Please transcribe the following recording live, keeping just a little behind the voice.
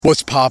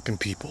What's poppin',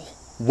 people?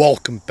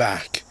 Welcome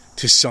back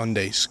to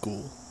Sunday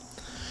School.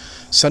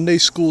 Sunday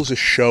School is a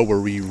show where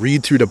we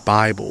read through the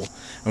Bible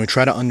and we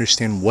try to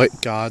understand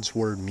what God's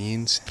Word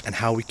means and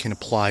how we can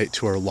apply it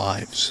to our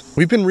lives.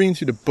 We've been reading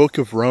through the book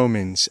of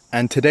Romans,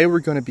 and today we're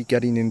going to be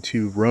getting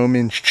into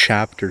Romans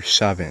chapter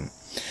 7.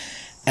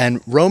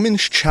 And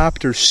Romans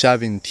chapter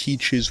 7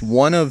 teaches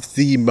one of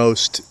the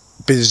most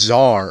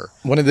bizarre,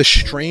 one of the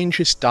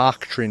strangest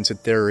doctrines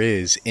that there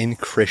is in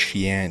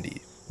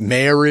Christianity: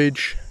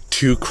 marriage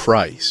to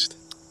Christ.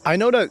 I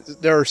know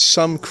that there are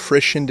some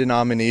Christian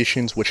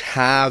denominations which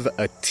have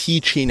a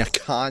teaching, a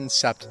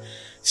concept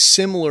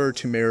similar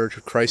to marriage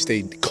with Christ.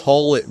 They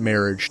call it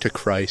marriage to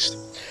Christ.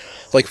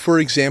 Like, for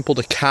example,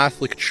 the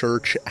Catholic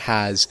Church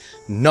has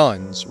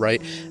nuns,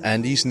 right?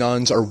 And these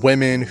nuns are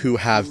women who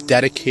have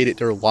dedicated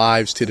their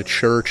lives to the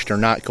church. They're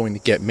not going to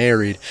get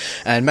married.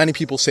 And many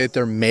people say that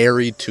they're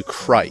married to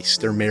Christ.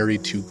 They're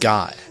married to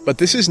God. But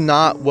this is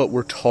not what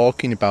we're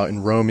talking about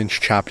in Romans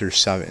chapter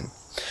 7.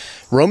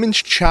 Romans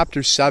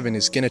chapter 7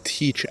 is going to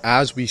teach,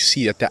 as we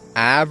see, that the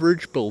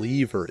average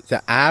believer,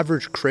 the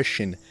average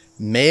Christian,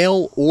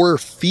 male or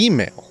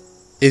female,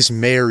 is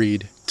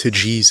married to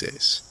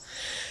Jesus.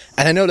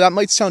 And I know that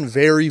might sound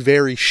very,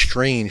 very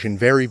strange and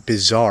very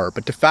bizarre,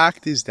 but the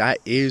fact is that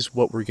is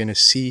what we're going to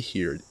see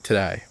here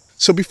today.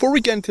 So before we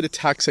get into the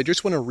text, I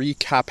just want to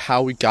recap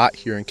how we got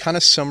here and kind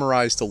of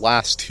summarize the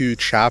last two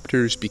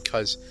chapters,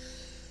 because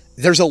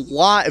there's a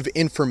lot of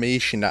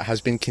information that has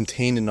been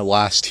contained in the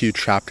last two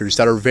chapters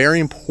that are very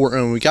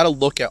important, and we got to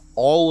look at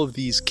all of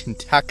these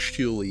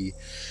contextually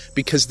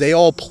because they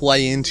all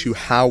play into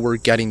how we're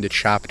getting to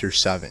chapter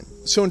 7.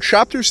 So in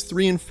chapters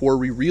 3 and 4,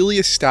 we really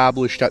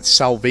establish that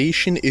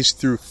salvation is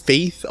through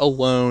faith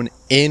alone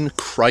in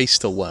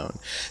Christ alone,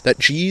 that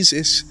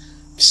Jesus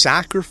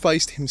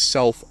sacrificed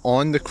himself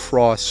on the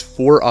cross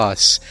for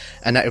us,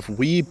 and that if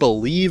we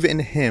believe in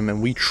him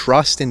and we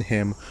trust in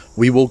him,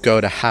 we will go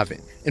to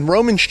heaven. In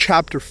Romans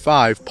chapter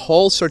 5,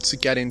 Paul starts to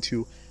get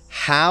into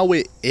how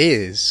it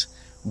is,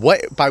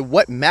 by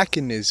what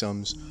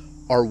mechanisms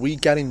are we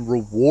getting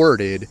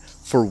rewarded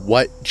for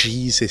what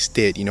Jesus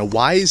did? You know,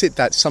 why is it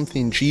that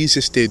something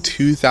Jesus did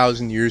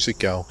 2,000 years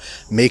ago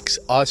makes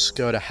us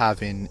go to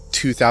heaven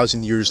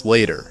 2,000 years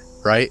later,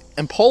 right?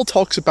 And Paul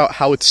talks about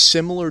how it's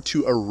similar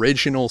to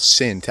original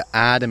sin, to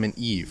Adam and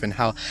Eve, and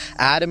how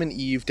Adam and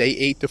Eve, they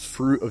ate the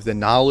fruit of the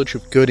knowledge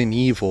of good and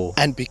evil,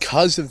 and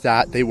because of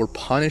that, they were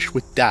punished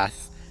with death.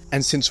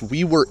 And since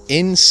we were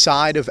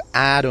inside of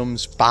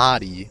Adam's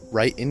body,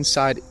 right,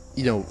 inside,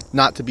 you know,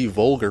 not to be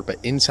vulgar, but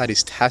inside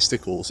his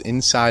testicles,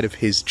 inside of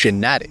his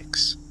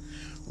genetics,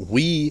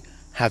 we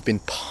have been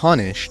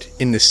punished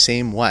in the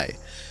same way.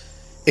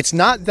 It's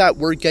not that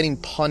we're getting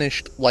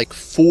punished like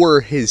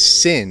for his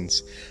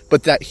sins,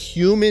 but that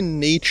human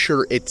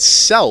nature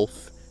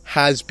itself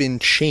has been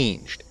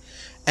changed.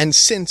 And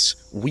since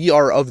we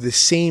are of the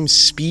same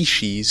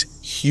species,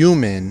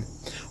 human,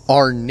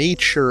 our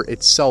nature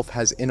itself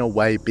has in a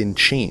way been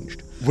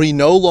changed. We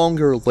no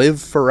longer live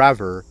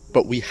forever,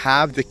 but we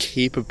have the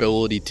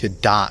capability to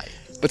die.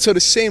 But so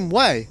the same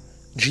way,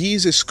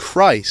 Jesus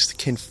Christ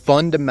can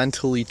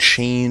fundamentally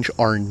change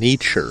our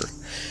nature.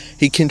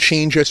 He can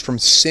change us from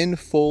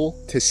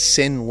sinful to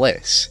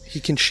sinless. He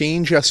can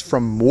change us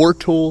from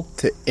mortal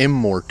to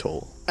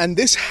immortal. And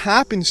this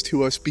happens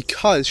to us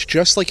because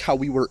just like how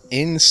we were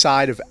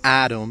inside of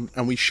Adam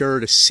and we share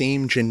the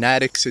same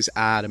genetics as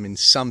Adam in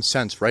some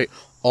sense, right?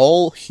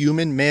 All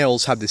human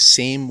males have the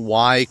same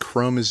Y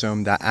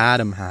chromosome that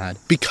Adam had.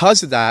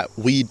 Because of that,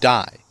 we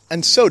die.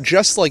 And so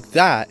just like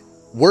that,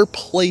 we're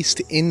placed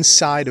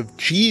inside of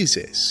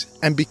Jesus.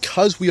 And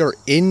because we are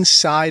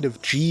inside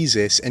of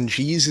Jesus and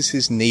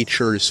Jesus'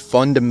 nature is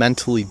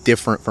fundamentally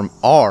different from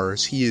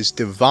ours, he is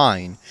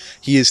divine,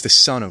 he is the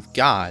Son of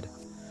God,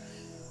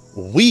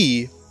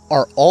 we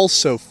are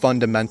also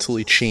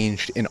fundamentally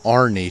changed in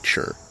our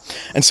nature.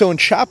 And so in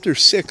chapter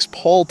 6,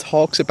 Paul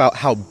talks about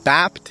how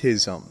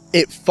baptism,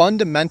 it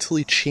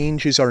fundamentally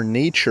changes our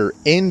nature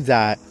in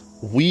that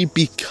we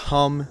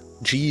become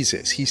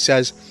Jesus. He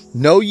says,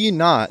 "Know ye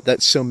not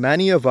that so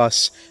many of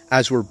us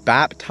as were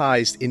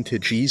baptized into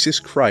Jesus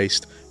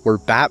Christ were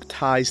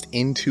baptized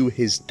into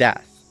his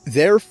death?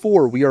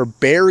 Therefore we are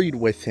buried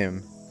with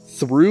him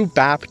through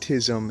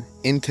baptism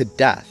into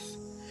death.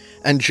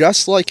 And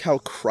just like how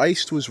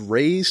Christ was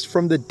raised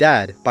from the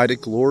dead by the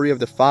glory of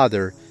the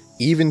Father,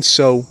 even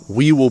so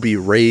we will be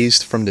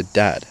raised from the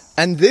dead."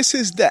 And this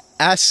is the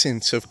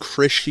essence of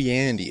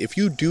Christianity. If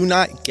you do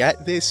not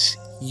get this,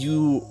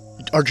 you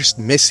are just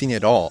missing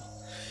it all.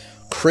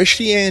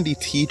 Christianity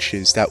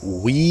teaches that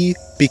we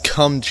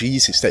become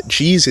Jesus, that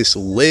Jesus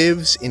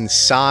lives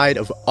inside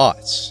of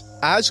us.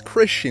 As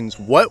Christians,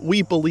 what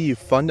we believe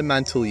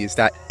fundamentally is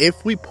that if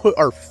we put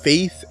our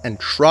faith and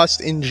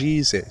trust in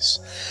Jesus,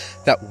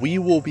 that we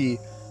will be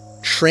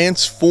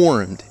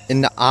transformed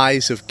in the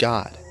eyes of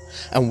God.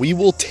 And we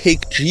will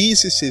take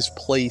Jesus'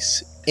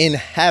 place in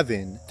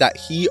heaven that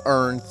he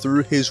earned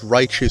through his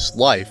righteous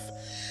life.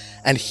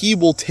 And he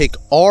will take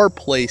our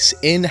place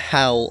in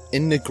hell,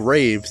 in the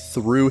grave,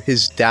 through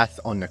his death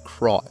on the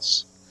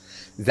cross.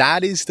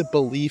 That is the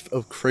belief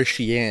of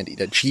Christianity,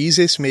 that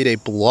Jesus made a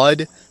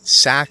blood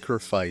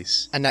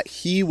sacrifice and that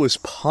he was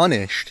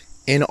punished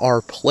in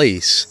our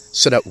place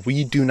so that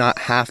we do not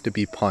have to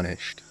be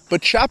punished.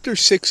 But chapter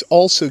 6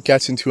 also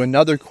gets into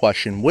another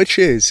question, which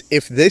is,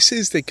 if this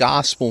is the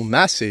gospel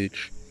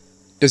message,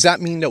 does that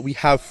mean that we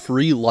have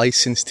free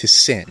license to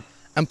sin?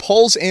 And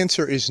Paul's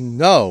answer is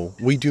no,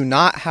 we do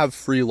not have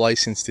free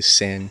license to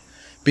sin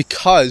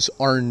because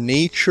our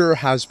nature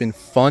has been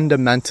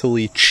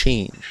fundamentally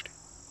changed.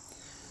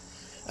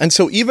 And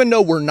so even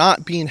though we're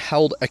not being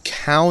held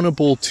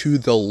accountable to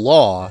the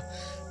law,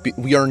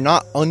 we are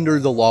not under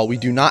the law, we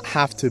do not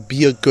have to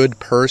be a good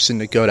person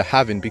to go to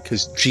heaven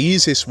because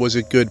Jesus was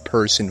a good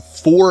person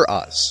for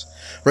us,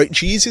 right?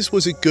 Jesus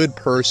was a good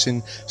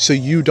person, so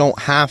you don't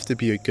have to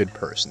be a good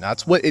person.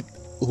 That's what it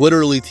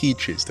literally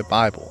teaches, the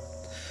Bible.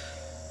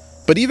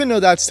 But even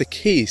though that's the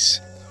case,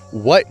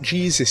 what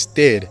Jesus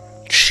did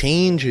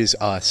changes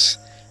us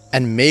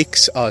and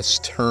makes us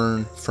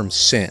turn from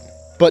sin.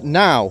 But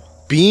now,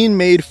 being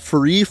made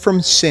free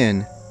from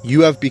sin,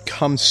 you have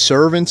become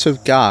servants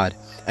of God,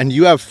 and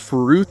you have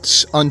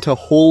fruits unto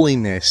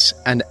holiness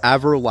and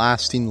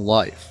everlasting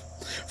life.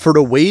 For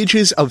the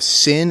wages of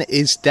sin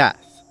is death,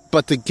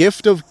 but the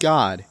gift of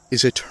God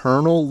is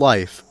eternal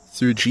life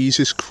through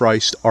Jesus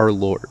Christ our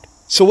Lord.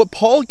 So what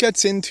Paul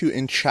gets into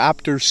in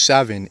chapter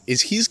 7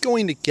 is he's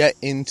going to get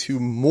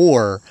into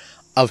more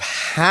of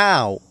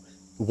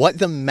what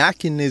the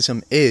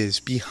mechanism is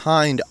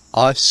behind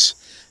us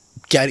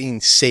getting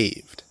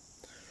saved.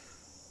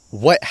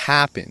 What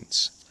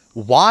happens?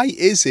 Why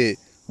is it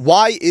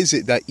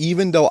that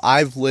even though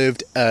I've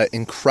lived an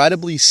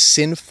incredibly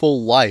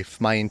sinful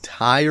life my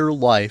entire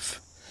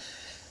life,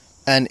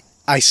 and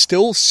I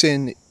still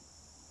sin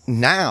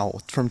now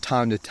from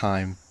time to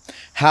time,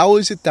 how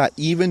is it that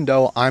even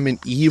though I'm an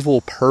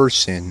evil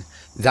person,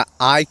 that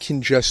I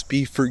can just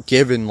be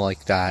forgiven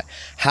like that?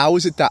 How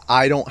is it that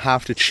I don't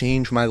have to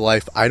change my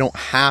life? I don't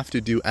have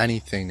to do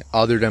anything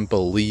other than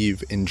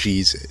believe in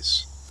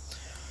Jesus.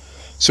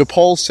 So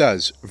Paul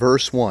says,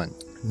 verse 1,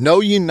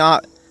 "Know ye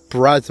not,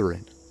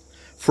 brethren,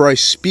 for I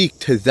speak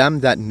to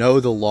them that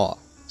know the law."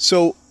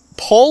 So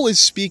Paul is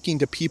speaking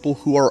to people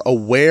who are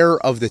aware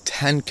of the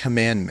 10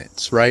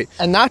 commandments, right?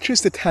 And not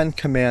just the 10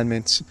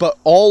 commandments, but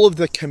all of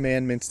the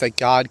commandments that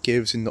God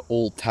gives in the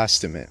Old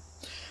Testament.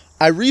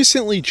 I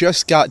recently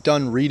just got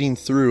done reading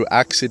through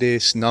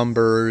Exodus,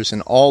 Numbers,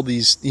 and all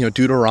these,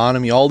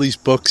 Deuteronomy, all these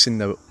books in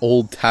the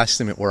Old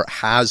Testament where it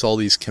has all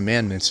these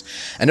commandments.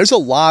 And there's a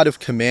lot of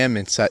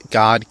commandments that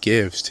God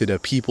gives to the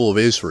people of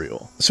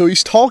Israel. So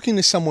he's talking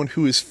to someone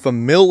who is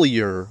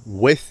familiar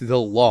with the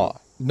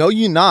law. Know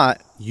ye not,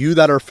 you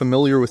that are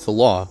familiar with the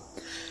law,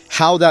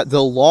 how that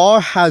the law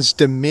has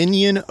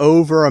dominion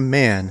over a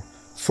man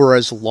for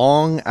as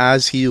long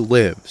as he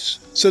lives.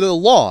 So the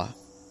law,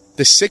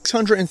 the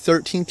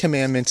 613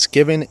 commandments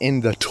given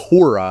in the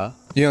Torah,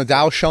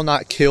 thou shalt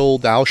not kill,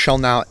 thou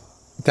shalt not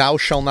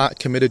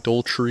commit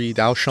adultery,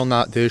 thou shalt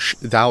not this,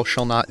 thou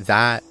shalt not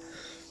that.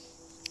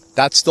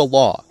 That's the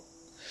law.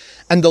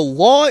 And the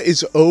law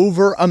is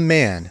over a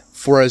man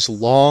for as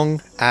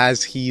long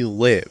as he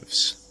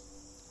lives.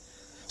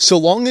 So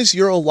long as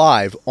you're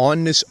alive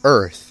on this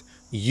earth,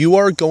 you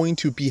are going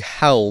to be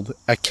held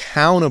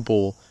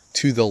accountable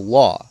to the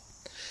law.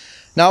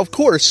 Now, of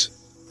course,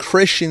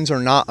 Christians are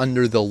not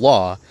under the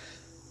law,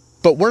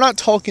 but we're not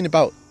talking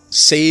about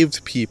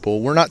saved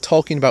people. We're not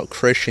talking about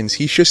Christians.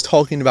 He's just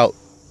talking about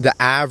the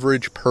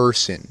average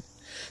person.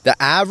 The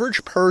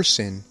average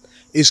person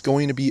is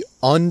going to be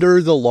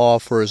under the law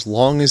for as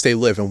long as they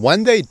live. And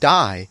when they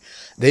die,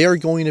 they are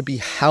going to be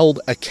held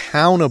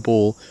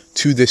accountable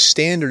to the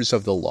standards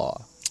of the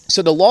law.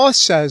 So the law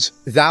says,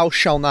 thou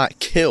shalt not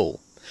kill.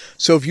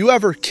 So if you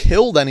ever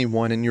killed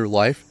anyone in your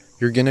life,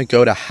 you're going to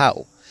go to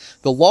hell.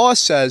 The law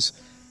says,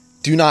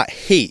 do not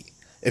hate.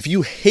 If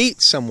you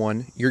hate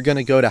someone, you're going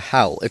to go to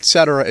hell,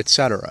 etc.,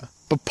 etc.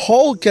 But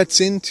Paul gets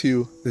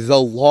into the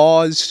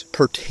laws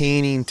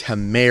pertaining to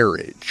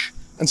marriage.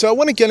 And so I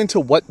want to get into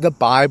what the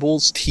Bible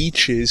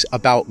teaches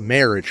about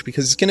marriage,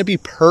 because it's going to be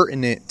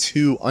pertinent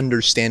to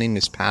understanding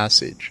this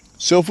passage.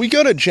 So if we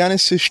go to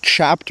Genesis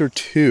chapter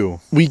 2,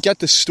 we get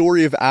the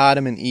story of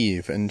Adam and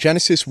Eve. And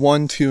Genesis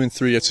 1, 2, and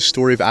 3, it's the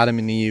story of Adam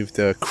and Eve,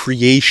 the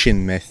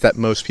creation myth that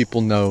most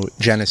people know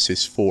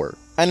Genesis for.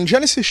 And in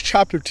Genesis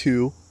chapter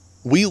 2,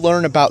 we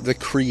learn about the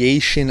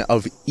creation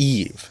of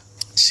Eve.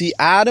 See,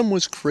 Adam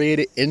was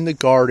created in the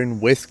garden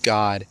with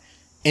God,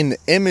 in the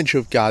image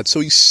of God. So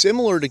he's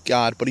similar to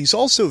God, but he's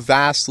also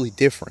vastly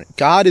different.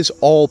 God is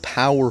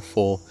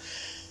all-powerful,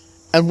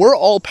 and we're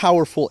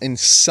all-powerful in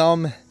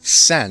some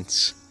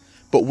sense,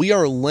 but we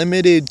are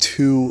limited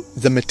to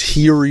the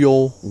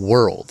material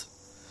world.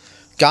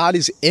 God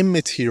is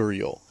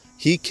immaterial.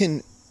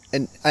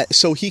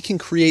 So he can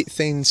create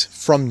things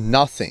from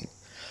nothing.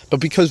 But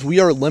because we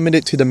are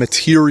limited to the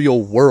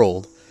material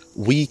world,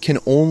 we can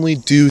only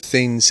do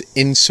things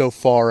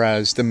insofar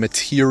as the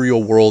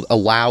material world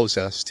allows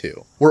us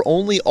to. We're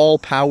only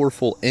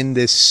all-powerful in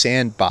this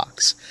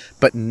sandbox,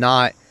 but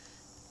not,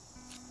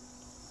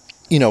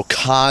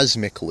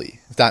 cosmically,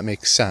 if that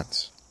makes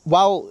sense.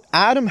 while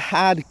Adam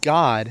had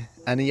God,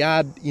 and he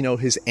had,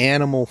 his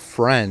animal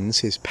friends,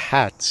 his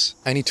pets,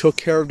 and he took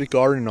care of the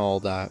garden and all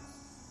that,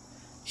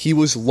 he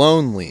was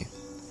lonely.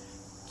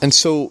 And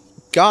so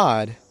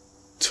God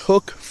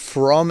took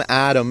from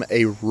Adam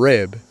a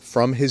rib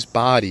from his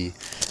body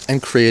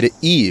and created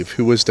Eve,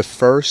 who was the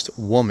first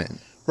woman.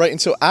 Right?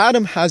 And so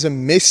Adam has a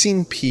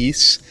missing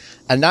piece,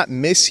 and that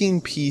missing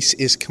piece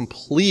is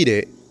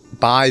completed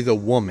by the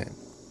woman.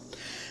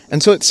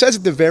 And so it says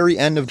at the very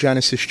end of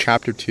Genesis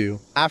chapter 2,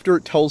 after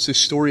it tells this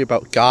story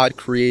about God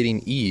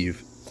creating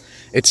Eve,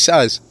 it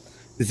says,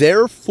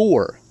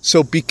 therefore,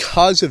 so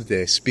because of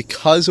this,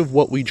 because of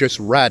what we just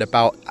read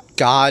about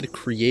God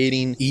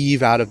creating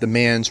Eve out of the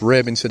man's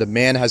rib, and so the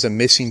man has a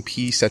missing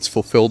piece that's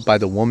fulfilled by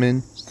the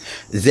woman,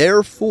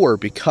 therefore,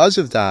 because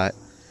of that,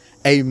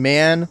 a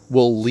man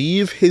will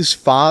leave his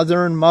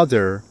father and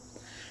mother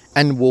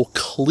and will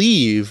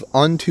cleave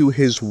unto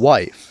his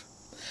wife,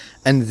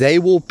 and they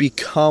will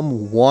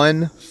become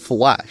one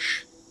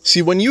flesh.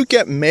 See, when you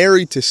get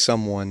married to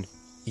someone,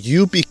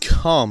 you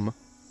become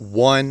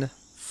one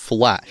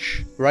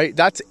flesh, right?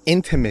 That's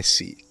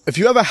intimacy. If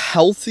you have a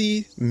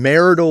healthy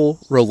marital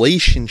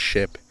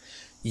relationship,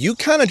 you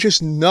kind of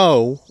just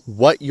know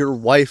what your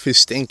wife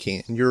is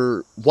thinking.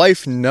 Your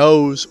wife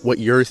knows what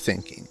you're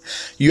thinking.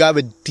 You have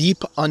a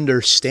deep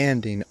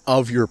understanding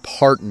of your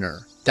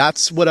partner.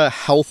 That's what a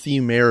healthy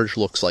marriage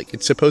looks like.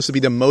 It's supposed to be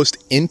the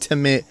most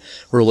intimate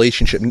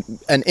relationship.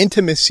 And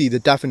intimacy, the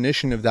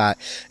definition of that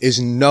is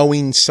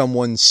knowing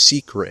someone's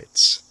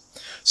secrets.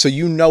 So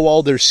you know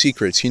all their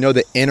secrets. You know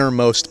the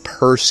innermost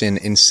person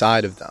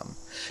inside of them.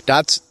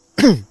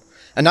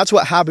 And that's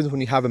what happens when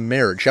you have a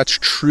marriage. That's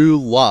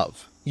true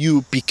love.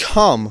 You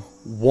become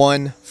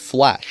one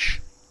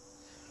flesh,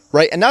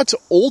 right? And that's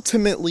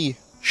ultimately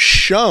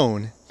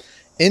shown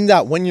in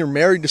that when you're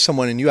married to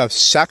someone and you have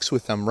sex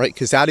with them, right?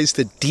 Because that is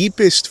the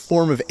deepest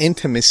form of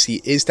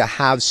intimacy, is to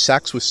have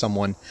sex with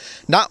someone.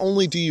 Not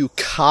only do you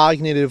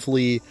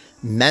cognitively,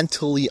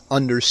 mentally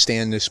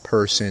understand this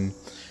person,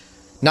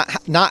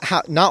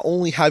 not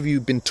only have you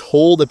been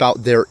told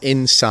about their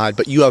inside,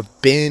 but you have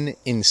been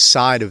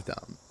inside of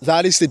them.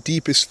 That is the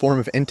deepest form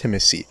of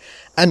intimacy.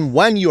 And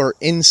when you're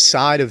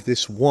inside of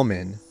this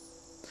woman,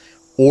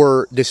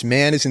 or this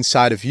man is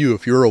inside of you,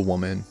 if you're a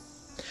woman,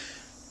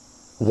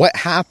 what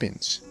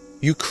happens?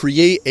 You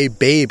create a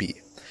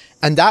baby.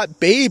 And that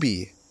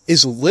baby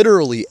is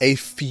literally a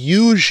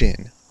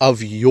fusion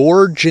of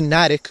your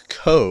genetic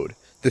code,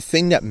 the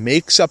thing that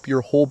makes up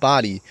your whole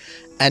body,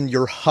 and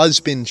your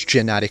husband's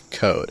genetic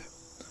code.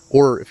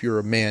 Or if you're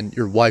a man,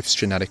 your wife's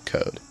genetic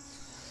code.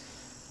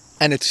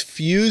 And it's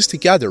fused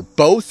together.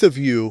 Both of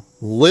you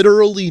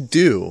literally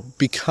do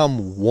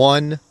become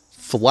one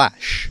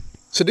flesh.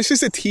 So this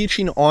is a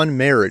teaching on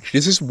marriage.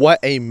 This is what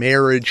a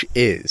marriage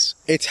is.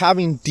 It's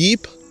having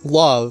deep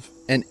love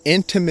and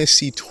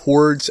intimacy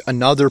towards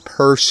another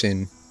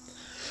person,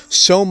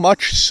 so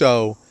much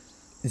so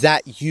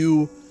that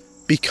you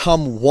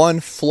become one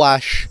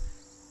flesh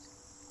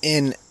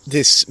in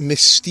this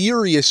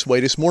mysterious way,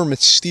 this more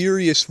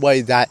mysterious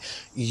way that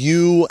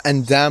you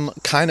and them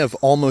kind of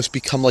almost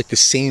become like the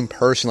same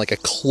person, like a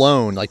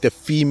clone, like the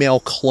female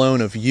clone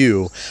of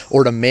you,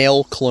 or the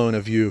male clone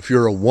of you if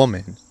you're a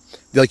woman.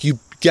 Like you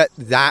get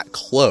that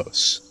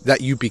close, that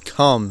you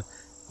become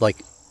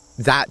like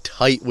that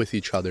tight with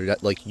each other,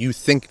 that like you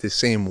think the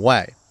same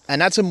way.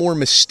 And that's a more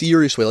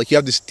mysterious way. Like you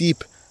have this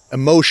deep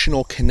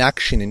emotional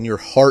connection in your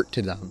heart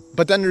to them.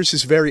 But then there's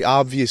this very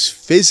obvious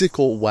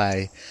physical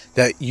way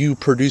that you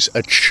produce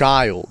a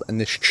child,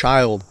 and this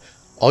child,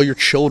 all your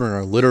children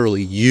are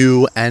literally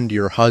you and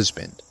your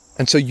husband.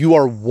 And so you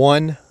are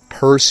one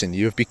person.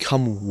 You have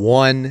become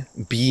one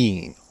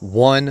being,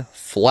 one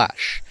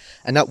flesh.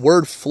 And that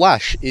word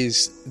flesh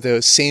is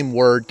the same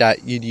word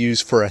that you'd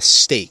use for a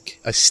steak.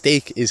 A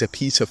steak is a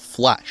piece of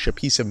flesh, a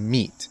piece of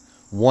meat,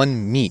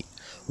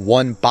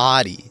 one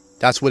body.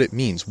 That's what it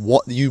means.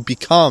 What you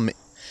become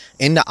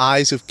in the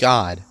eyes of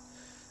God,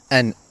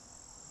 and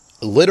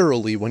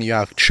literally when you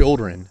have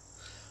children,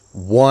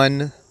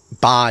 one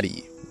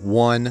body,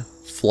 one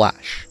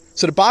flesh.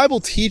 So the Bible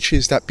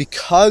teaches that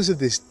because of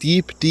this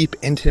deep, deep,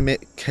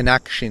 intimate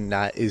connection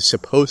that is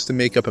supposed to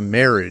make up a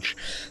marriage,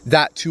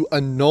 that to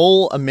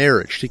annul a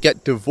marriage, to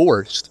get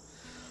divorced,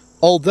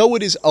 although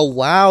it is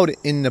allowed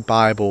in the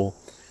Bible,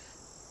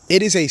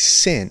 it is a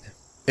sin.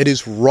 It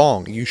is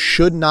wrong. You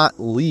should not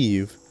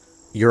leave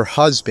your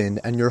husband,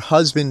 and your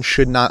husband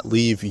should not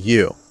leave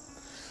you.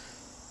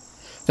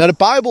 Now, the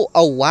Bible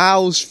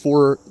allows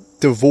for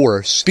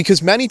divorce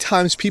because many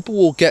times people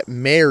will get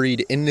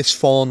married in this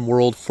fallen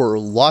world for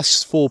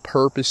lustful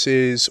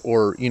purposes,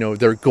 or,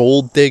 they're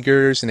gold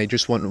diggers and they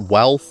just want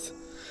wealth.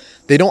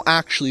 They don't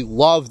actually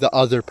love the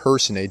other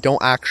person. They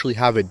don't actually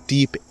have a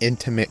deep,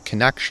 intimate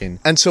connection.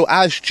 And so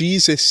as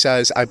Jesus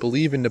says, I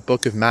believe in the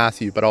book of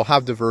Matthew, but I'll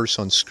have the verse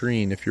on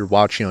screen if you're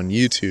watching on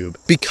YouTube,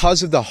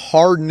 because of the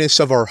hardness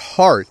of our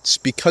hearts,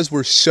 because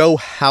we're so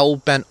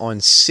hell-bent on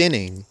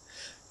sinning,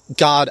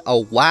 God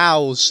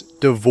allows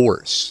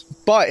divorce.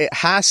 But it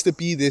has to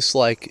be this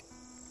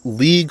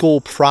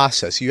legal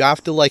process. You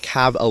have to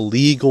have a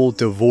legal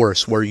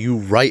divorce where you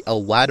write a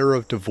letter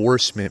of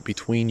divorcement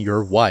between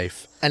your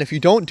wife. And if you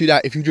don't do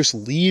that, if you just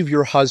leave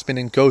your husband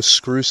and go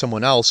screw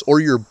someone else, or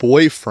your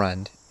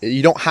boyfriend,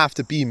 you don't have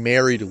to be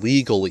married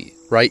legally,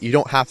 right? You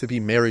don't have to be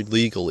married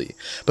legally.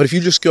 But if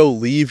you just go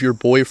leave your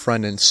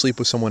boyfriend and sleep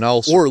with someone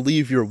else, or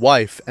leave your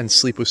wife and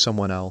sleep with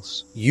someone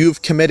else,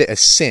 you've committed a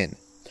sin.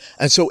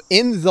 And so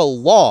in the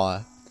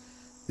law,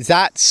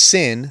 that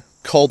sin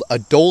called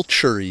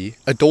adultery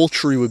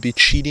would be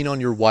cheating on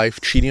your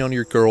wife, cheating on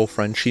your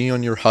girlfriend, cheating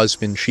on your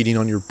husband, cheating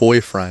on your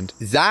boyfriend.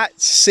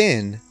 That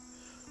sin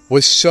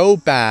was so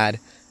bad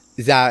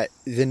that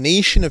the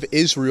nation of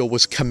Israel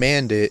was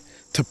commanded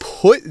to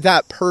put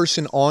that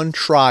person on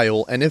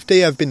trial, and if they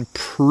have been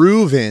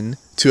proven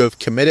to have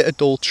committed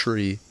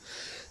adultery,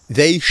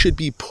 they should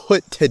be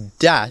put to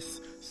death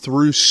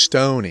through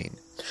stoning.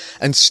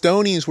 And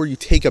stoning is where you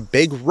take a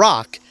big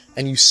rock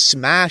and you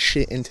smash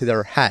it into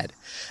their head.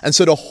 And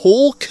so the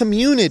whole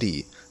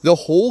community,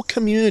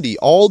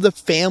 all the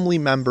family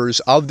members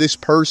of this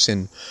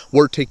person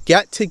were to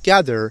get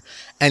together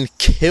and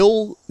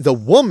kill the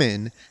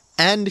woman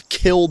and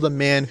kill the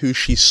man who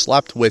she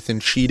slept with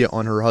and cheated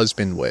on her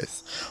husband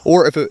with.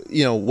 Or if it,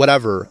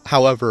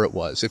 however it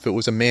was, if it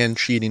was a man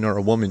cheating or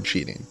a woman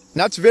cheating. And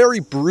that's very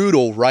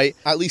brutal, right?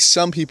 At least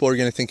some people are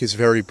going to think it's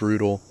very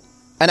brutal.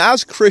 And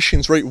as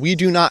Christians, right, we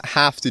do not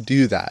have to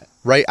do that,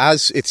 right?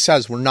 As it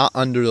says, we're not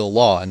under the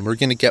law, and we're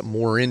going to get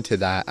more into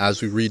that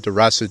as we read the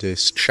rest of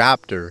this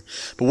chapter,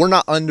 but we're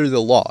not under the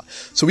law.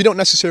 So we don't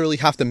necessarily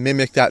have to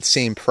mimic that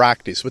same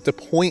practice. But the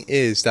point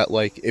is that,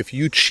 if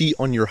you cheat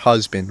on your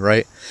husband,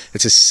 right,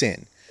 it's a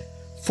sin.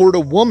 For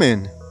the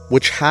woman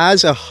which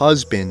has a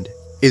husband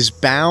is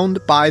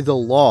bound by the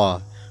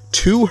law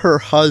to her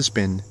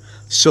husband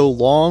so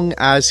long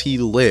as he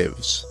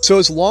lives. So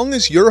as long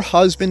as your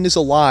husband is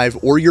alive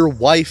or your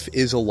wife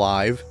is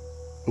alive,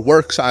 it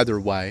works either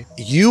way,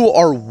 you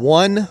are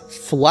one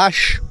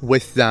flesh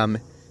with them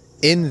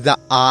in the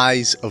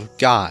eyes of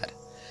God.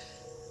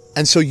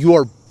 And so you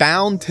are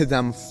bound to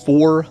them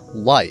for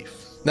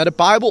life. Now the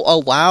Bible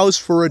allows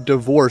for a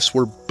divorce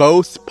where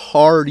both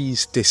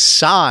parties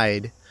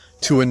decide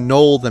to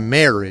annul the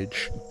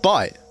marriage,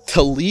 but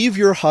to leave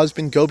your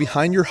husband, go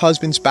behind your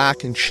husband's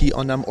back and cheat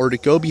on them, or to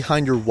go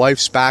behind your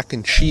wife's back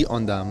and cheat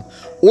on them,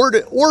 or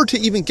to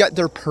even get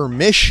their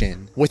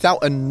permission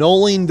without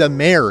annulling the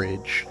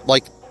marriage,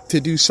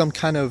 to do some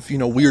kind of,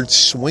 weird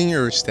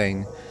swingers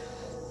thing,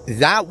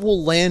 that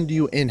will land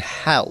you in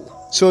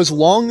hell. So as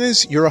long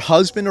as your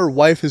husband or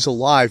wife is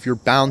alive, you're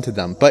bound to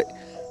them. But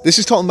this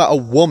is talking about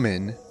a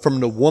woman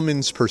from the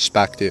woman's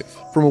perspective.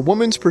 From a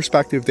woman's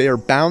perspective, they are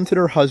bound to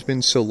their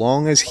husband so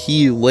long as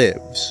he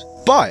lives.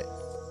 But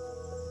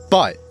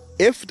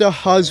if the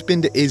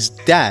husband is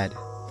dead,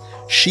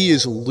 she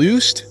is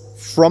loosed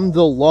from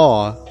the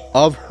law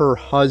of her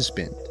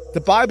husband.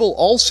 The Bible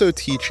also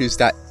teaches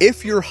that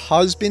if your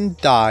husband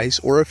dies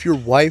or if your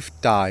wife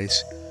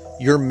dies,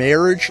 your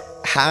marriage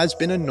has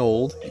been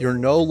annulled. You're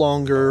no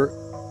longer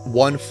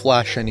one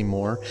flesh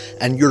anymore,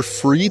 and you're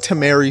free to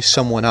marry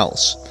someone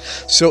else.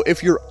 So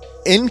if you're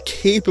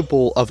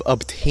incapable of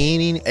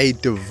obtaining a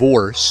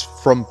divorce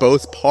from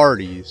both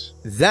parties,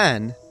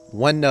 then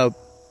when the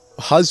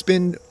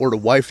husband or the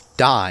wife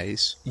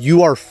dies,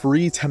 you are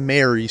free to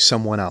marry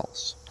someone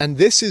else. And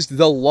this is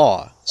the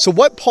law. So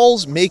what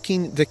Paul's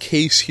making the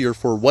case here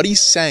for, what he's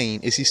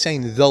saying is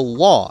the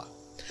law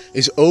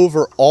is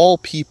over all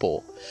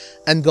people.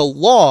 And the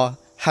law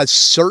has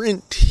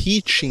certain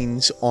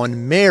teachings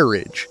on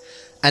marriage.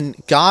 And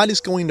God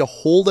is going to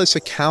hold us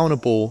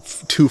accountable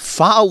to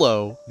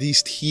follow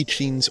these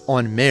teachings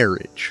on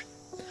marriage.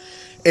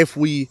 If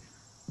we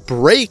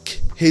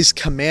break his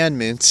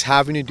commandments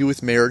having to do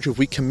with marriage, if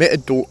we commit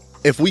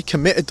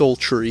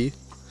adultery,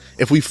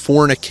 if we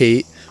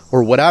fornicate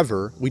or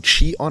whatever, we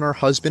cheat on our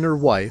husband or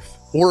wife,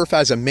 or if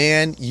as a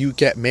man you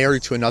get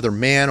married to another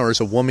man, or as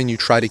a woman you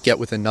try to get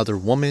with another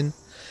woman,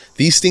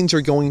 these things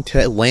are going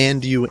to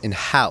land you in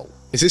hell.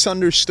 Is this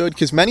understood?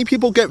 Because many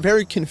people get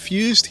very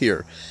confused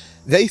here.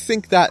 They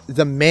think that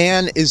the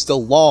man is the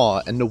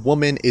law and the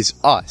woman is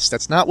us.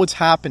 That's not what's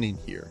happening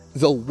here.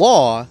 The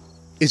law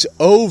is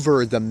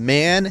over the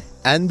man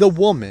and the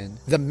woman.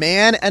 The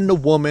man and the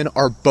woman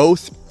are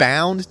both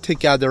bound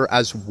together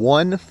as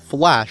one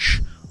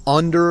flesh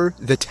under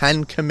the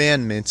 10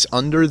 Commandments,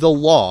 under the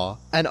law.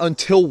 And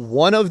until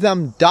one of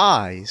them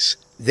dies,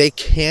 they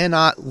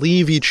cannot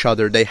leave each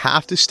other. They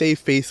have to stay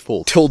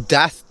faithful till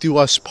death do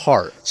us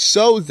part.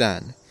 So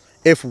then,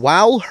 if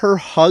while her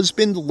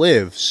husband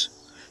lives,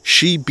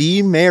 she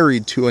be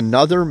married to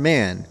another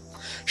man,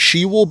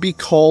 she will be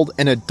called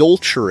an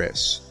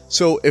adulteress.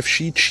 So if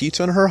she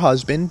cheats on her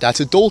husband, that's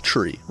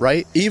adultery,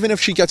 right? Even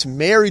if she gets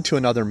married to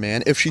another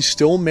man, if she's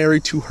still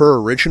married to her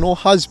original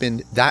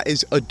husband, that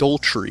is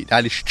adultery.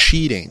 That is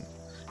cheating.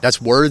 That's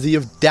worthy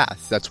of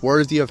death. That's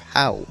worthy of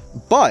hell.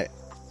 But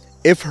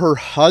if her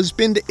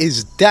husband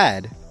is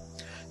dead,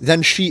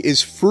 then she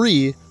is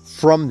free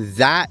from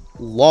that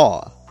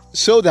law,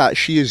 so that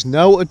she is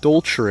no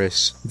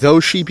adulteress,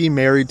 though she be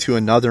married to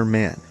another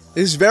man.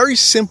 It is very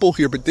simple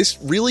here, but this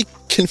really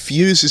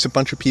confuses a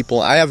bunch of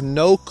people. I have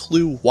no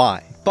clue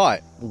why.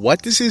 But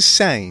what this is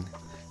saying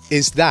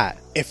is that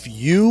if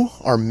you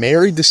are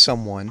married to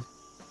someone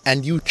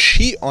and you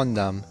cheat on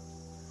them,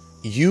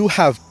 you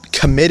have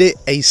committed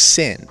a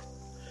sin.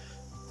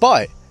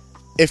 But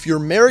if you're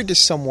married to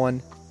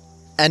someone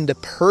and the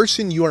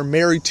person you are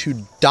married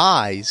to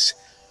dies,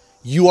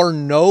 you are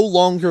no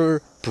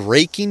longer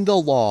breaking the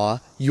law.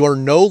 You are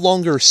no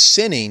longer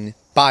sinning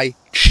by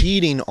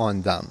cheating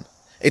on them.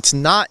 It's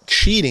not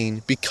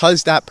cheating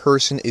because that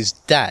person is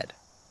dead.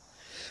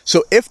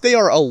 So if they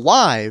are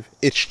alive,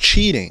 it's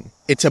cheating.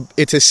 It's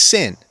a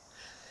sin.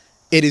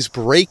 It is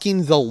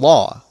breaking the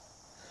law.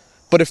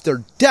 But if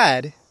they're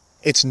dead,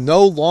 it's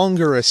no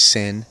longer a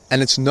sin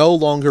and it's no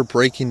longer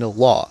breaking the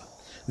law.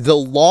 The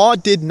law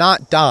did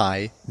not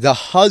die. The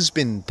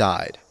husband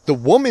died. The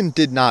woman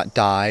did not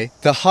die.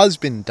 The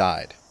husband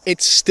died.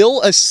 It's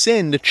still a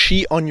sin to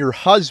cheat on your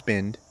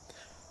husband,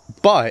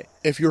 but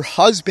if your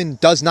husband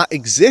does not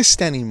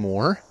exist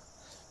anymore,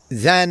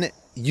 then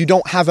you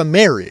don't have a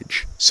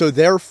marriage. So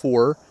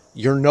therefore,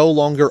 you're no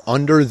longer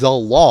under the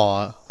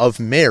law of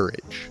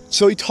marriage.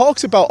 So he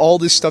talks about all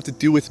this stuff to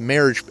do with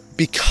marriage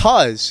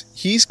because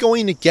he's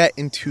going to get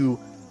into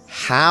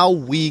how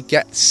we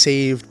get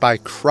saved by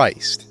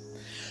Christ.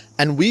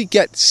 And we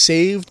get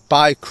saved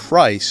by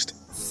Christ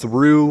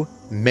through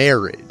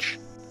marriage.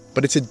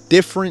 But it's a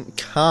different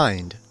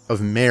kind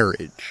of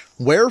marriage.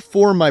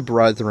 Wherefore, my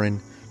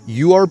brethren,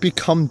 you are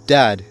become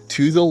dead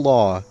to the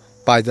law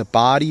by the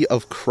body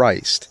of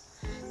Christ,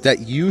 that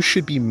you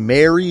should be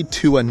married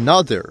to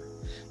another,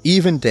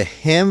 even to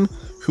him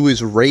who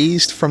is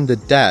raised from the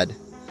dead,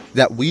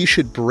 that we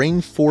should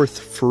bring forth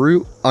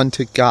fruit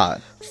unto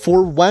God.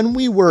 For when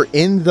we were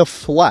in the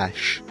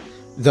flesh,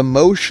 the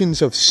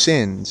motions of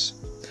sins,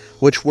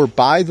 which were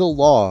by the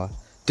law,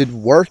 did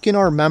work in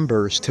our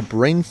members to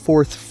bring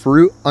forth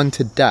fruit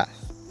unto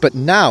death. But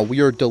now we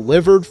are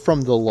delivered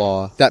from the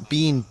law, that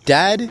being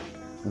dead,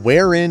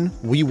 wherein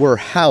we were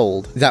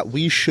held, that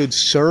we should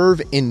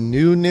serve in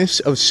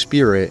newness of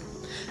spirit,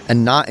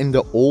 and not in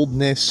the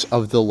oldness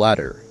of the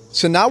letter.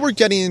 So now we're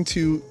getting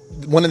into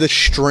one of the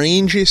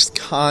strangest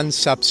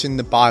concepts in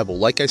the Bible,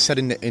 like I said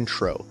in the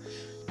intro,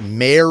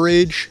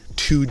 marriage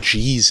to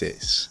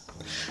Jesus.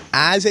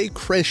 As a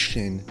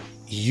Christian,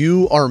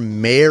 you are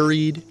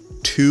married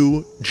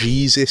to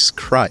Jesus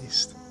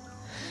Christ.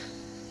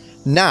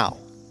 Now,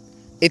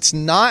 it's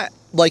not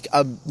like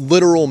a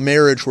literal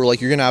marriage where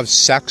like you're gonna have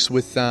sex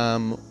with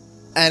them,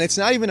 and it's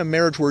not even a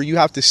marriage where you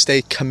have to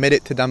stay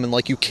committed to them and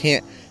like you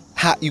can't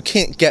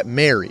get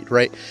married,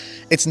 right?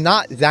 It's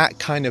not that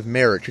kind of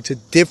marriage. It's a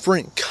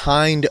different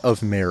kind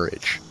of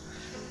marriage,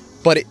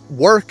 but it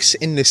works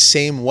in the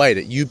same way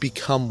that you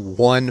become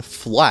one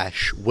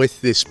flesh with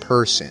this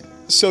person.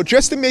 So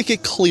just to make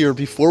it clear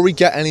before we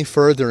get any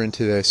further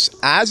into this,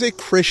 as a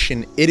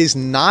Christian, it is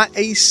not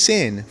a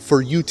sin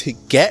for you to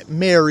get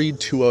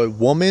married to a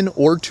woman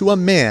or to a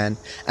man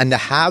and to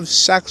have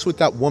sex with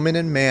that woman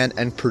and man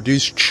and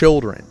produce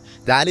children.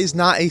 That is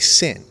not a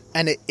sin.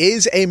 And it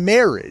is a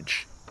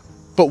marriage.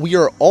 But we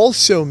are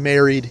also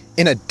married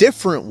in a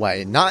different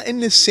way, not in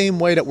the same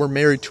way that we're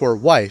married to our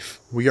wife.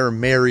 We are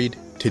married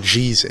to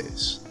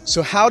Jesus.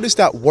 So how does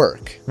that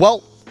work?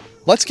 Well,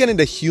 let's get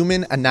into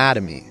human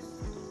anatomy.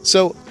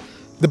 So,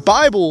 the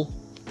Bible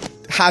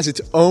has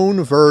its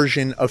own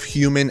version of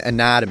human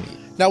anatomy.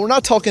 Now, we're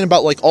not talking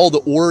about like all the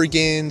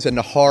organs and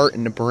the heart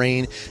and the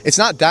brain. It's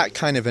not that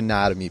kind of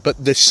anatomy,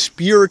 but the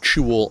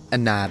spiritual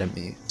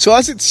anatomy. So,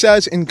 as it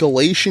says in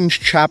Galatians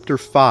chapter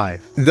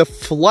 5, the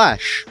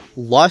flesh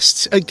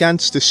lusts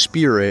against the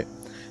spirit,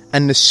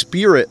 and the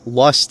spirit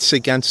lusts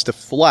against the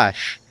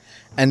flesh,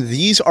 and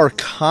these are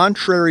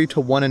contrary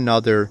to one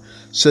another,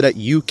 so that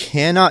you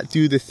cannot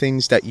do the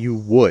things that you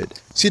would.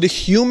 See, the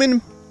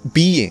human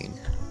being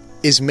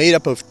is made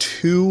up of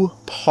two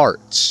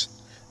parts,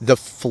 the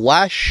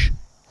flesh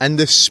and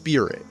the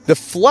spirit. The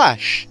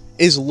flesh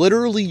is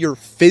literally your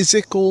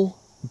physical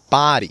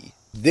body.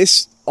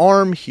 This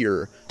arm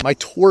here, my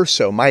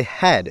torso, my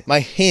head,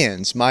 my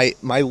hands, my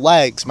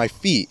legs, my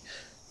feet,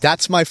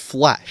 that's my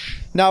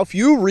flesh. Now, if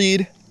you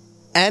read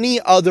any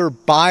other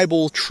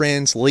Bible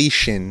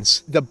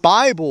translations, the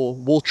Bible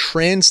will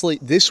translate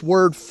this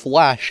word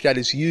flesh that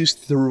is used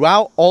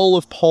throughout all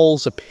of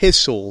Paul's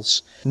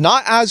epistles,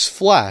 not as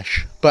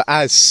flesh, but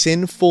as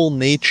sinful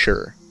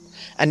nature.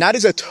 And that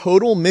is a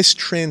total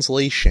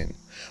mistranslation.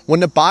 When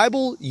the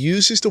Bible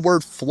uses the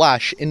word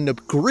flesh in the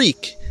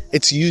Greek,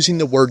 it's using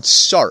the word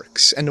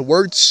sarx. And the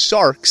word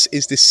sarx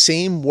is the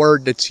same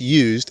word that's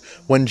used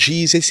when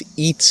Jesus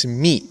eats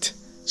meat.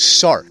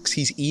 Sarx,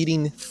 he's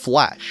eating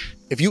flesh.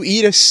 If you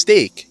eat a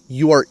steak,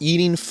 you are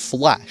eating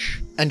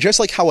flesh. And just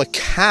like how a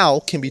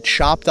cow can be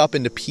chopped up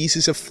into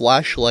pieces of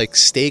flesh, like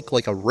steak,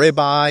 like a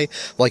ribeye,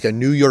 like a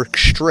New York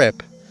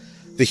strip,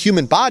 the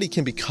human body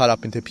can be cut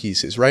up into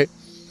pieces, right?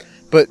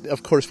 But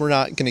of course, we're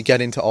not going to get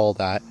into all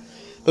that.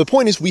 But the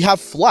point is, we have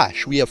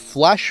flesh. We have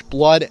flesh,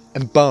 blood,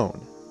 and bone.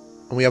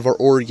 And we have our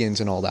organs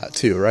and all that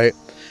too, right?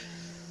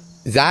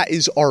 That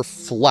is our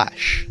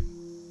flesh.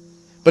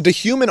 But the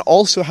human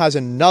also has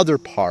another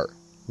part.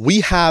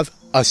 We have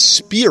a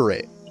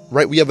spirit,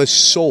 right? We have a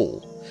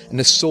soul, and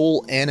the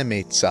soul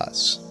animates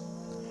us.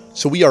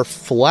 So we are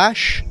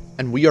flesh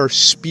and we are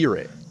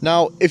spirit.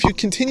 Now, if you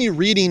continue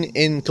reading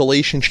in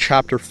Galatians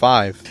chapter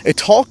 5, it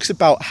talks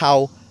about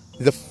how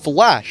the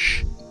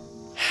flesh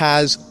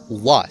has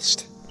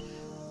lust.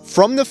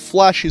 From the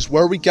flesh is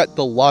where we get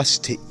the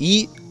lust to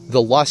eat,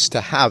 the lust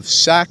to have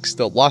sex,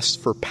 the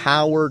lust for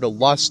power, the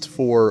lust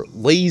for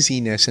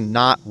laziness and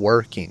not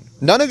working.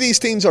 None of these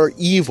things are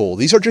evil.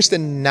 These are just the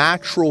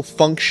natural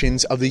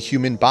functions of the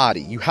human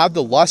body. You have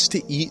the lust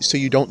to eat so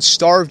you don't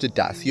starve to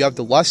death. You have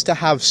the lust to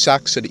have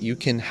sex so that you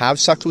can have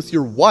sex with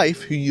your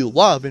wife who you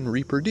love and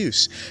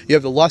reproduce. You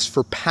have the lust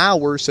for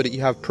power so that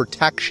you have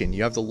protection.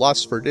 You have the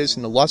lust for this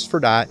and the lust for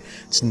that.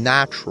 It's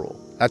natural.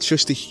 That's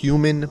just the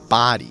human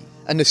body.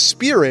 And the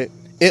spirit,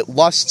 it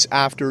lusts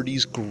after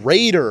these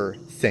greater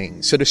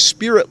things. So the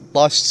spirit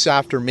lusts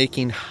after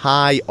making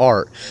high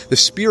art. The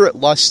spirit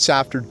lusts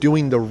after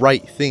doing the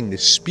right thing. The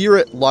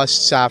spirit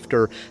lusts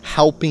after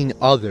helping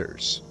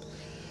others.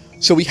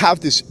 So we have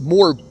this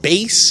more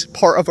base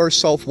part of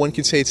ourself. One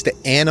could say it's the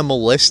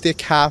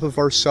animalistic half of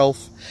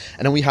ourself.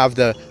 And then we have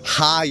the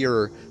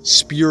higher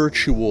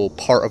spiritual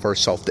part of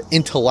ourself, the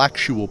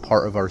intellectual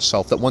part of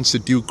ourself that wants to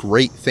do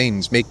great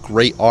things, make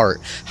great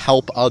art,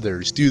 help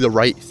others, do the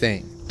right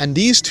thing. And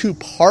these two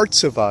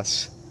parts of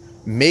us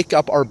make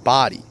up our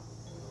body.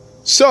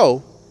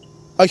 So,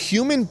 a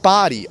human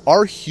body,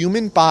 our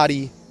human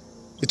body,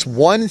 it's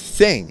one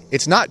thing.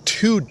 It's not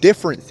two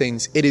different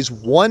things. It is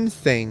one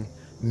thing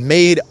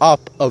made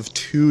up of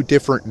two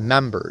different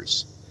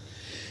members.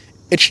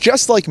 It's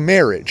just like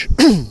marriage.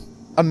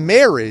 A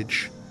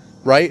marriage,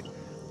 right?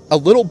 A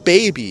little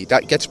baby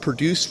that gets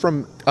produced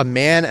from a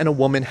man and a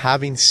woman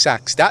having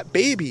sex. That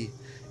baby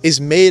is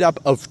made up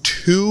of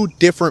two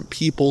different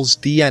people's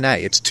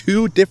DNA. It's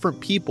two different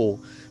people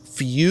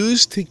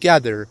fused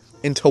together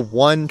into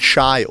one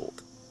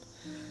child.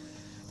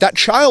 That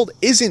child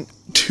isn't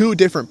two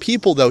different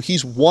people though.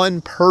 He's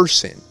one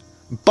person,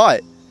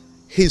 but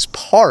his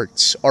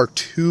parts are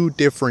two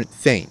different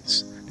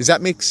things. Does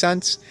that make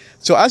sense?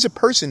 So as a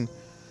person,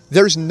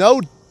 there's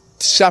no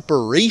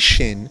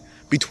separation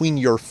between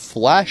your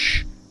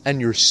flesh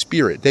and your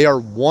spirit. They are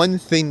one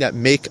thing that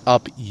make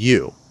up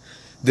you.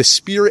 The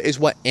spirit is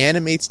what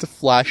animates the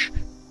flesh.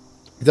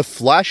 The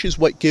flesh is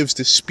what gives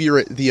the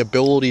spirit the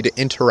ability to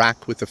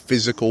interact with the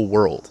physical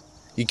world.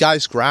 You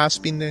guys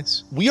grasping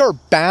this? We are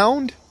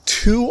bound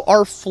to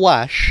our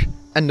flesh,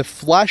 and the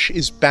flesh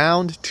is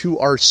bound to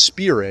our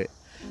spirit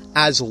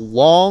as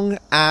long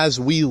as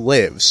we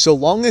live. So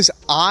long as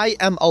I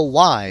am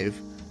alive,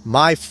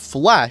 my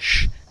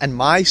flesh and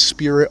my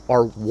spirit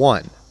are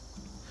one.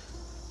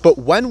 But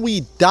when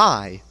we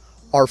die,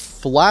 our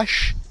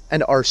flesh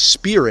and our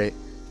spirit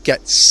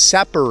get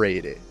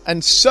separated.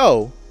 And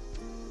so,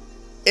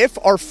 if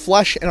our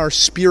flesh and our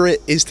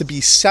spirit is to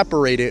be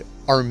separated,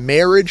 our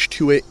marriage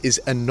to it is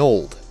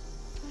annulled.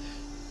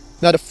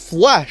 Now the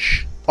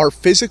flesh, our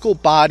physical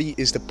body,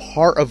 is the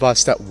part of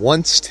us that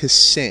wants to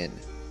sin.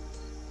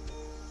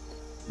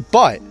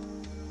 But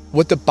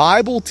what the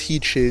Bible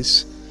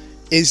teaches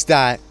is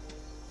that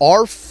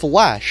our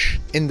flesh,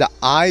 in the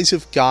eyes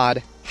of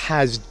God,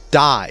 has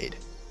died.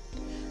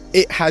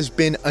 It has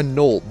been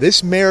annulled.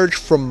 This marriage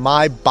from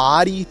my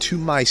body to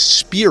my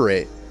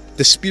spirit,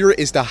 the spirit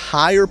is the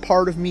higher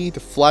part of me,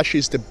 the flesh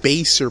is the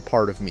baser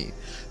part of me.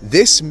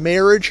 This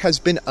marriage has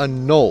been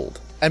annulled,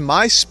 and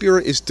my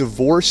spirit is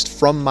divorced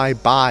from my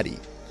body.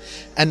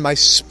 And my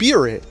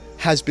spirit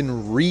has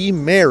been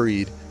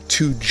remarried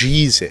to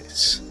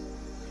Jesus.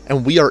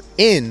 And we are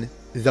in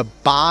the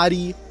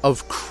body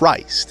of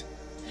Christ.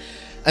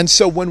 And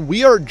so when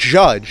we are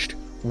judged,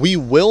 we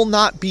will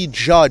not be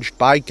judged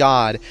by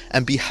God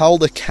and be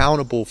held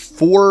accountable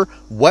for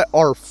what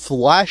our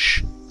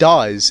flesh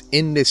does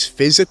in this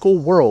physical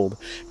world,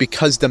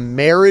 because the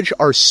marriage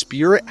our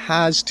spirit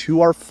has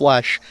to our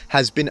flesh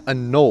has been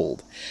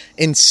annulled.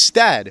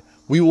 Instead,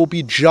 we will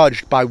be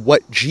judged by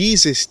what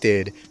Jesus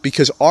did,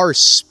 because our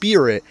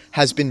spirit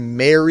has been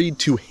married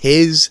to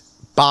his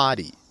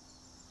body.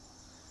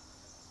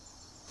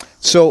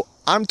 So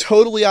I'm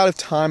totally out of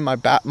time.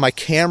 My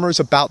camera's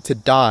about to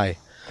die.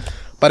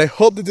 But I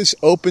hope that this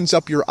opens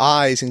up your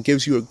eyes and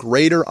gives you a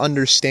greater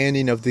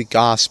understanding of the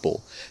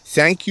gospel.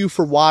 Thank you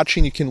for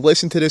watching. You can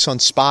listen to this on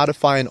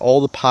Spotify and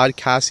all the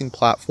podcasting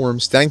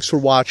platforms. Thanks for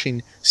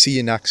watching. See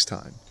you next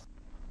time.